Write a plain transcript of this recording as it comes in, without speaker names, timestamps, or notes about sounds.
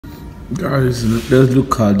Guys, let's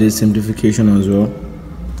look at this simplification as well.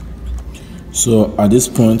 So at this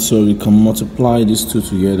point, so we can multiply these two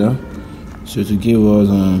together, so to give us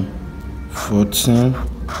 14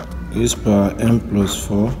 raised power n plus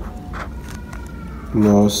 4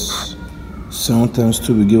 plus 7 times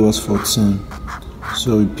 2 will give us 14.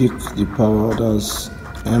 So we pick the power, that's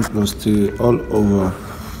n plus 3 all over.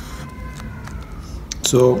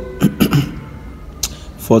 So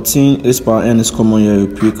 14 raised power n is common here,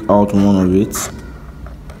 we pick out one of it.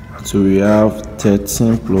 So we have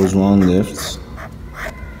 13 plus 1 left.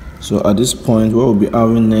 So at this point, what we'll be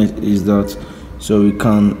having next is that, so we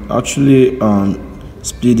can actually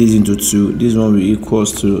split this into two. This one will be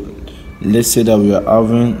equals to, let's say that we are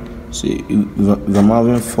having, see, if I'm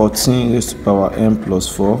having 14 raised to power n plus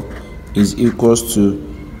 4 is equals to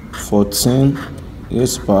 14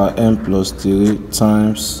 raised to power n plus 3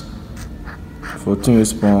 times 14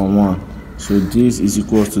 raised to power 1. So this is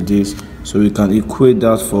equals to this. So we can equate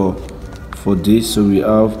that for this. So we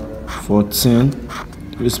have 14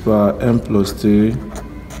 raised to power n plus 3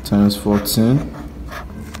 times 14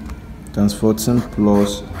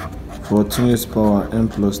 plus 14 raised to power n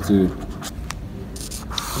plus 3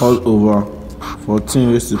 all over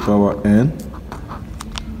 14 raised to power n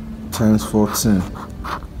times 14.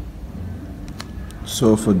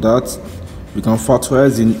 So for that, we can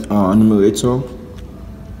factorize the numerator.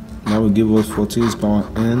 That will give us 14 raised to power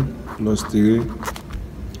n plus 3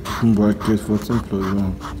 in bracket 14 plus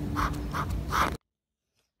 1.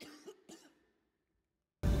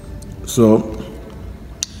 So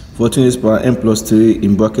 14 raised to power n plus 3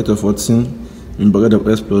 in bracket of 14 in bracket of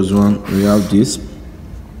s plus 1, we have this.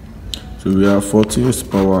 So we have 14 raised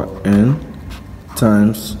to power n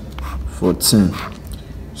times 14.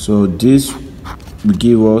 So this will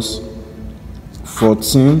give us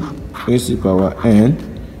 14 raised to power n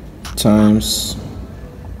times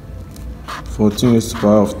 14 raised to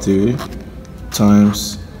power of 3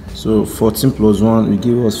 times, so 14 plus 1 will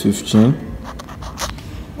give us 15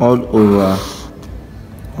 all over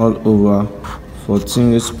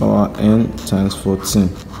 14 raised to power n times 14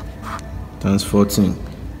 times 14.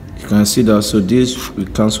 You can see that. So this we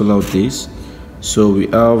cancel out this. So we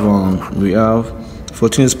have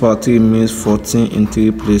 14 raised to power 3 means 14 in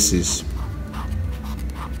 3 places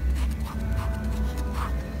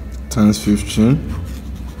times 15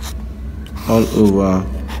 all over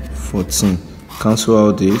 14. Cancel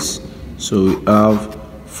out this. So we have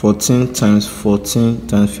 14 times 14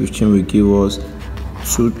 times 15 will give us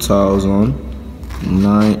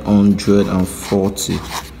 2,940.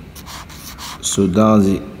 So that's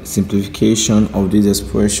the simplification of this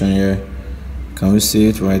expression here. Can we see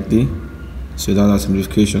it rightly? So that's the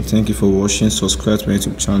simplification. Thank you for watching. Subscribe to my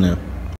YouTube channel.